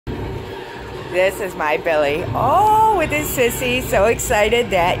This is my Billy. Oh, with his sissy. So excited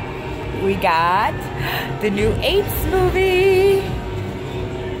that we got the new Apes movie.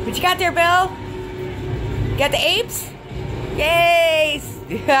 What you got there, Bill? You got the apes? Yay!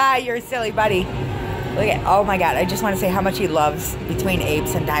 You're a silly buddy. Look at, oh my God, I just want to say how much he loves between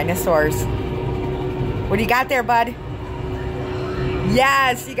apes and dinosaurs. What do you got there, bud?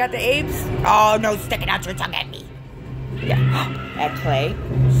 Yes, you got the apes? Oh, no, sticking out your tongue at me. Yeah, that clay.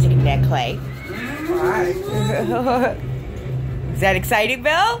 Sticking that clay. Is that exciting,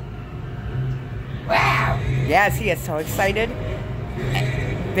 Bill? Wow. Yes, he is so excited.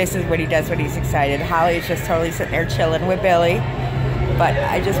 This is what he does when he's excited. Holly's just totally sitting there chilling with Billy. But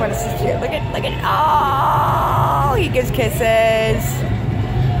I just want to see, look at, oh, he gives kisses.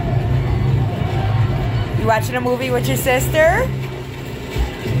 You watching a movie with your sister?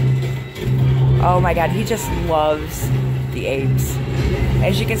 Oh my God, he just loves the apes.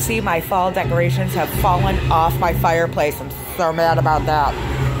 As you can see, my fall decorations have fallen off my fireplace. I'm so mad about that.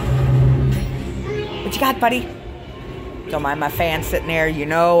 What you got, buddy? Don't mind my fan sitting there. You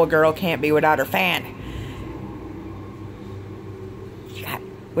know a girl can't be without her fan. What you got?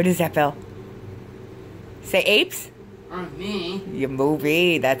 What is that, Bill? Say apes? Me. Your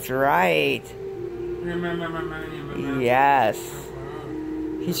movie, that's right. Yes.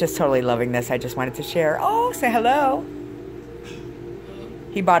 He's just totally loving this. I just wanted to share. Oh, say hello.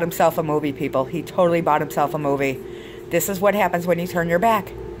 He bought himself a movie, people. He totally bought himself a movie. This is what happens when you turn your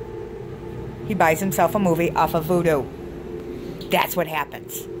back. He buys himself a movie off of Vudu. That's what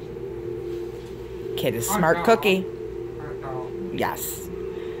happens. Kid is a smart cookie. Yes.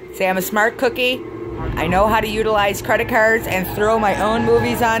 Say, I'm a smart cookie. I know how to utilize credit cards and throw my own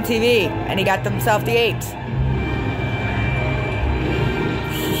movies on TV. And he got himself the apes.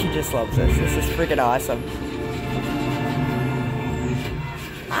 He just loves this. This is freaking awesome.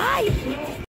 Hi.